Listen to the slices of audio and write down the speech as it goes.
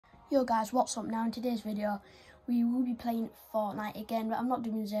Yo guys, what's up now? In today's video we will be playing Fortnite again, but I'm not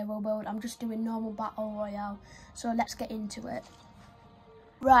doing zero build, I'm just doing normal battle royale. So let's get into it.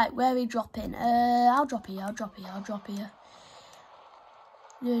 Right, where are we dropping? I'll drop here.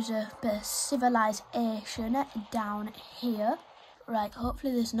 There's a bit of civilization down here. Right,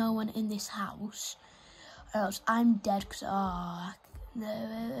 hopefully there's no one in this house, or else I'm dead because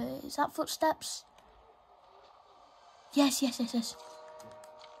is that footsteps? Yes.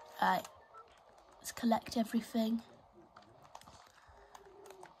 Right, let's collect everything.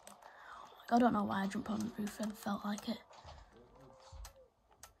 I don't know why I jumped on the roof and felt like it.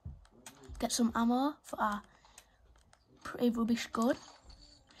 Get some ammo for our pretty rubbish gun.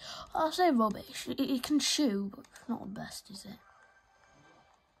 I say rubbish, it can shoot, but it's not the best, is it?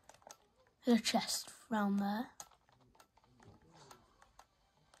 There's a chest round there.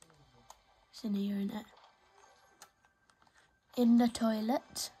 It's in here, isn't it? In the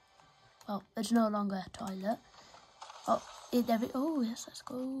toilet. Well, there's no longer a toilet. Oh, yes, let's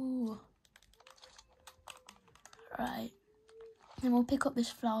go. Right. Then we'll pick up this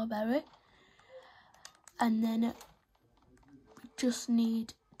flower berry. And then we just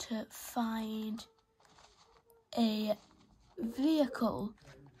need to find a vehicle.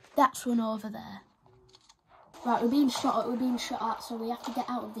 That's one over there. Right, we're being shot at, so we have to get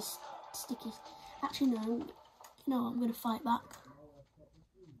out of this sticky. Actually, no, I'm going to fight back.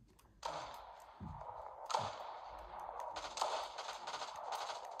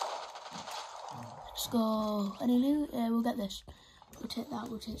 Let's go. Any loot? We'll get this. We'll take that,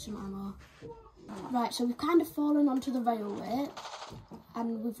 we'll take some ammo. Right, so we've kind of fallen onto the railway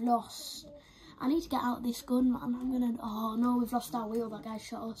and we've lost. I need to get out this gun, man. Oh no, we've lost our wheel, that guy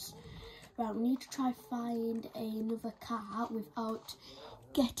shot us. Right, we need to try find another car without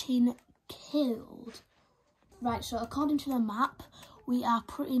getting killed. Right, so according to the map, we are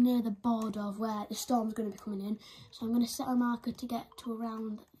pretty near the border of where the storm's going to be coming in. So I'm going to set a marker to get to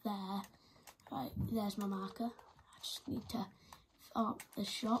around there. Right, there's my marker. I just need to... Oh, there's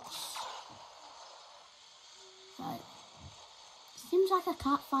shots. Right. Seems like I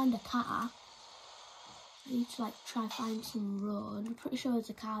can't find a car. I need to try find some road. I'm pretty sure there's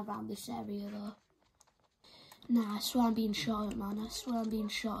a car around this area though. Nah, I swear I'm being shot at, man. I swear I'm being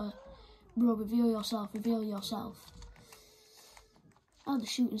shot at. Bro, reveal yourself. Oh, the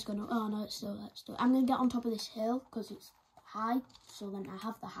shooting's gone up. Oh no, it's still there. I'm gonna get on top of this hill because it's high, so then I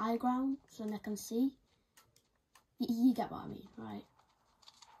have the high ground, so then I can see. You get what I mean, right?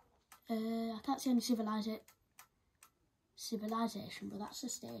 I can't see any civilization, but that's a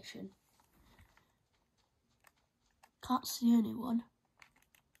station. Can't see anyone.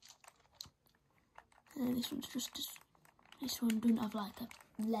 This one's just... This one doesn't have like a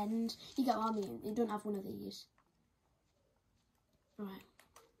lens. You get what I mean? It doesn't have one of these. Right.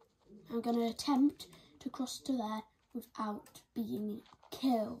 I'm going to attempt to cross to there without being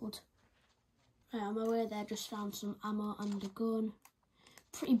killed. Right, on my way there, just found some ammo and a gun.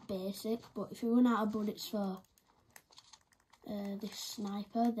 Pretty basic, but if we run out of bullets for this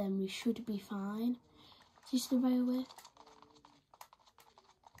sniper, then we should be fine. Is this the railway?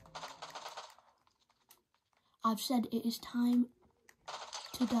 I've said it is time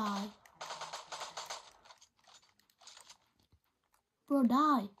to die. Bro,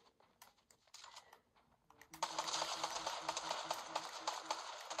 die.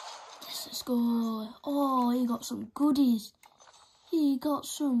 Yes, let's go. Oh, he got some goodies.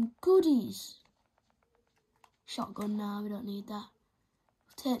 Shotgun now, we don't need that.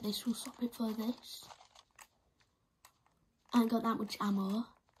 We'll take this, we'll swap it for this. I ain't got that much ammo.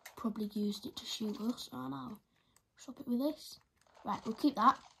 Probably used it to shoot us. Oh no. Swap it with this. Right, we'll keep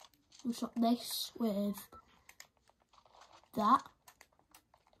that. We'll swap this with that.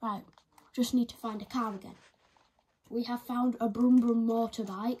 Right, just need to find a car again. We have found a brum brum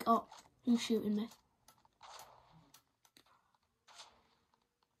motorbike. Oh, who's shooting me?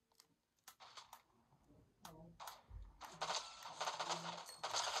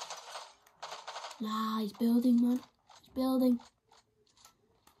 Nah, he's building, man. He's building.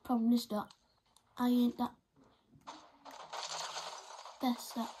 Problem is that I ain't that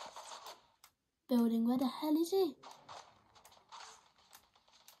best at building. Where the hell is he?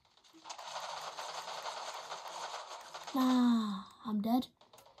 Nah, I'm dead.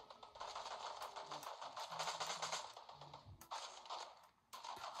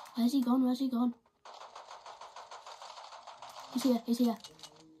 Where's he gone? He's here.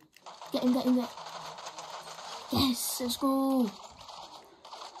 Get him. Yes, let's go.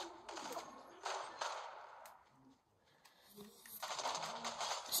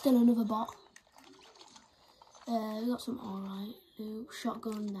 Still another bot. We got some alright loot.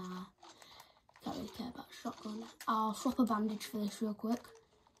 Shotgun, nah. Can't really care about shotgun. I'll swap a bandage for this real quick.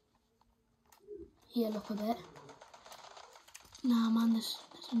 Heal up a bit. Nah, man, there's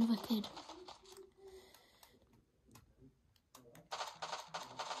another kid.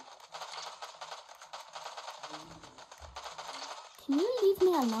 Can you leave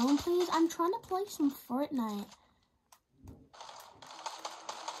me alone, please? I'm trying to play some Fortnite.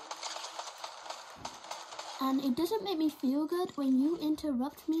 And it doesn't make me feel good when you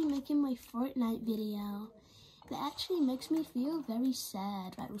interrupt me making my Fortnite video. It actually makes me feel very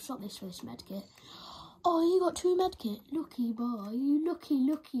sad. Right, we'll swap this for this medkit. Oh, you got 2 medkit. Lucky boy. You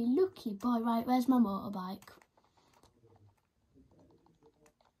lucky boy. Right, where's my motorbike?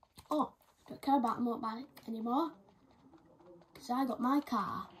 Oh, I don't care about a motorbike anymore. Because I got my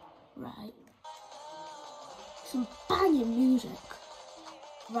car. Right. Some banging music.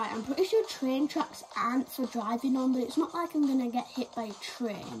 Right, I'm pretty sure train tracks aren't for driving on, but it's not like I'm going to get hit by a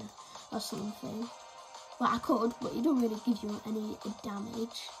train or something. Well, I could, but it don't really give you any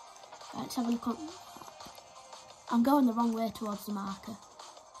damage. Right, let's have a look on. I'm going the wrong way towards the marker.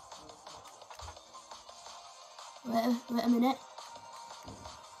 Wait a minute.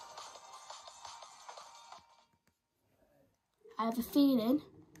 I have a feeling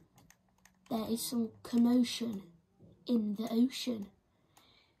there is some commotion in the ocean.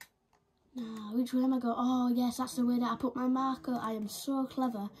 Now, which way am I going? Oh, yes, that's the way that I put my marker. I am so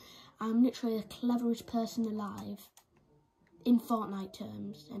clever. I'm literally the cleverest person alive. In Fortnite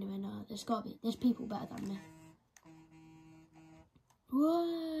terms. Anyway, no, there's people better than me.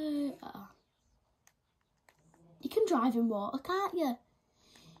 Whoa. You can drive in water, can't you?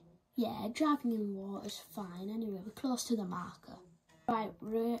 Yeah, driving in water is fine. Anyway, we're close to the marker. Right,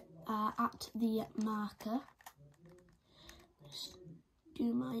 we're at the marker. Let's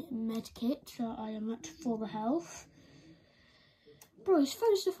do my med kit, so I am at full health. Bro, he's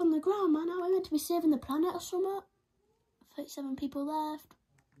throwing stuff on the ground, man. Are we meant to be saving the planet or something? 37 people left.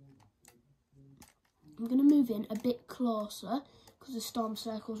 I'm going to move in a bit closer because the storm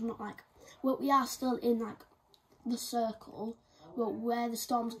circle's not like... Well, we are still in, like, the circle, well, where the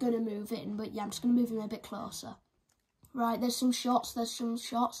storm's going to move in. But, yeah, I'm just going to move in a bit closer. Right, there's some shots.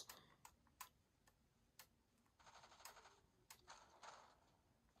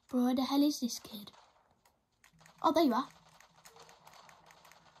 Bro, where the hell is this kid? Oh, there you are.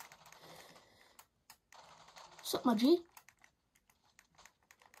 What's up, my G?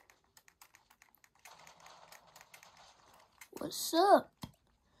 What's up?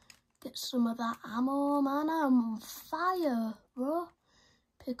 Get some of that ammo, man. I'm on fire, bro.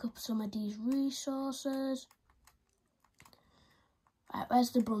 Pick up some of these resources. Right,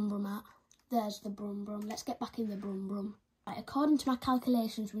 where's the brum brum at? There's the brum brum. Let's get back in the brum brum. Right, according to my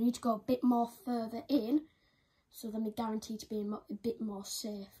calculations, we need to go a bit more further in, so then we're guaranteed to be a bit more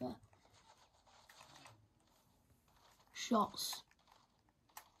safer. Shots.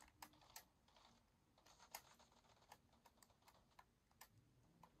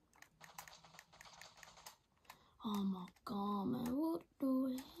 Oh my god, man, what the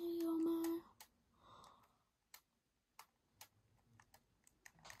hell, man?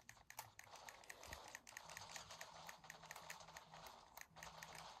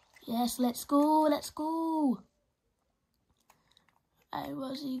 Yes, let's go. Hey,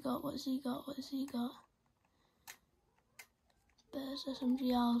 what's he got? There's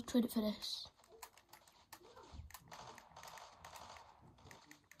SMG, I'll trade it for this.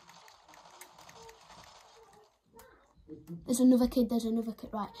 There's another kid,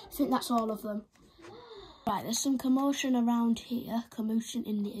 right, I think that's all of them. Right, there's some commotion around here, commotion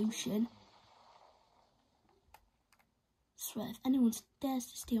in the ocean. I swear, if anyone dares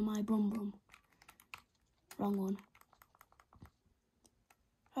to steal my brum brum. Wrong one.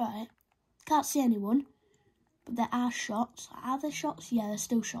 Right, can't see anyone, but there are shots. Are there shots? Yeah, there's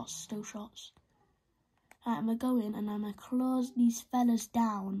still shots. Right, I'm gonna go in and I'm gonna close these fellas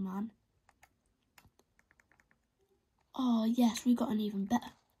down, man. Oh, yes, we got an even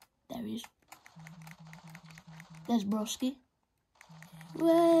better. There he is. There's Broski.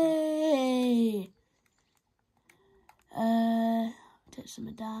 Way! Take some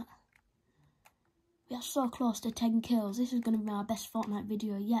of that. We are so close to 10 kills. This is going to be our best Fortnite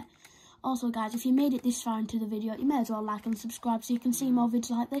video yet. Also, guys, if you made it this far into the video, you may as well like and subscribe so you can see more videos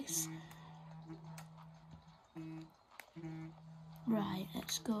like this. Right,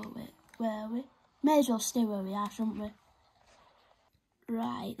 let's go with where are we? May as well stay where we are, shouldn't we?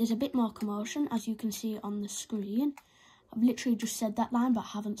 Right, there's a bit more commotion, as you can see on the screen. I've literally just said that line, but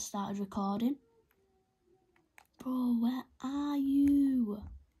haven't started recording. Bro, where are you?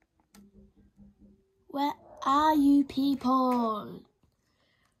 Where are you people?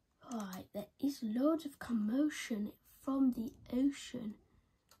 Alright, there is loads of commotion from the ocean.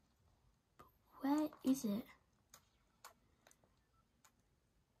 But where is it?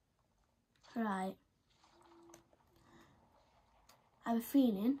 Right. I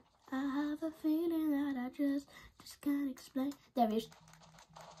have a feeling that I just can't explain. There he is.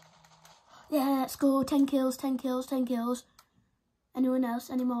 Yeah, let's go. 10 kills, 10 kills, 10 kills. Anyone else?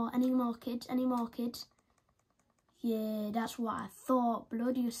 Any more kids? Any more kids? Yeah, that's what I thought.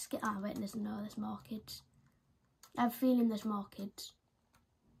 Bloody skit. Ah, wait, there's more kids. I have a feeling there's more kids.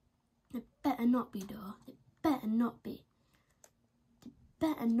 There better not be, though. There better not be. There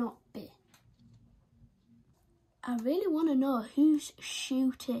better not be. I really want to know who's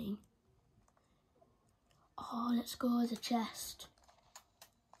shooting. Oh, let's go as a chest.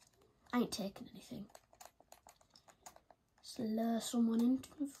 I ain't taking anything. Let's lure someone in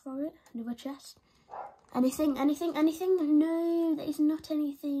for it. Another chest. Anything? No, there is not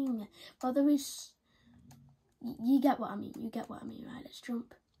anything. Well, there is... You get what I mean. Right, let's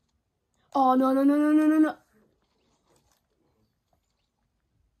jump. Oh, no.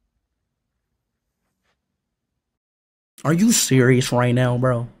 Are you serious right now,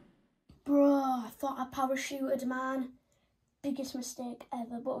 bro? Bro, I thought I parachuted, man. Biggest mistake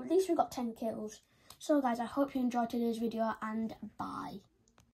ever. But at least we got 10 kills. So, guys, I hope you enjoyed today's video, and bye.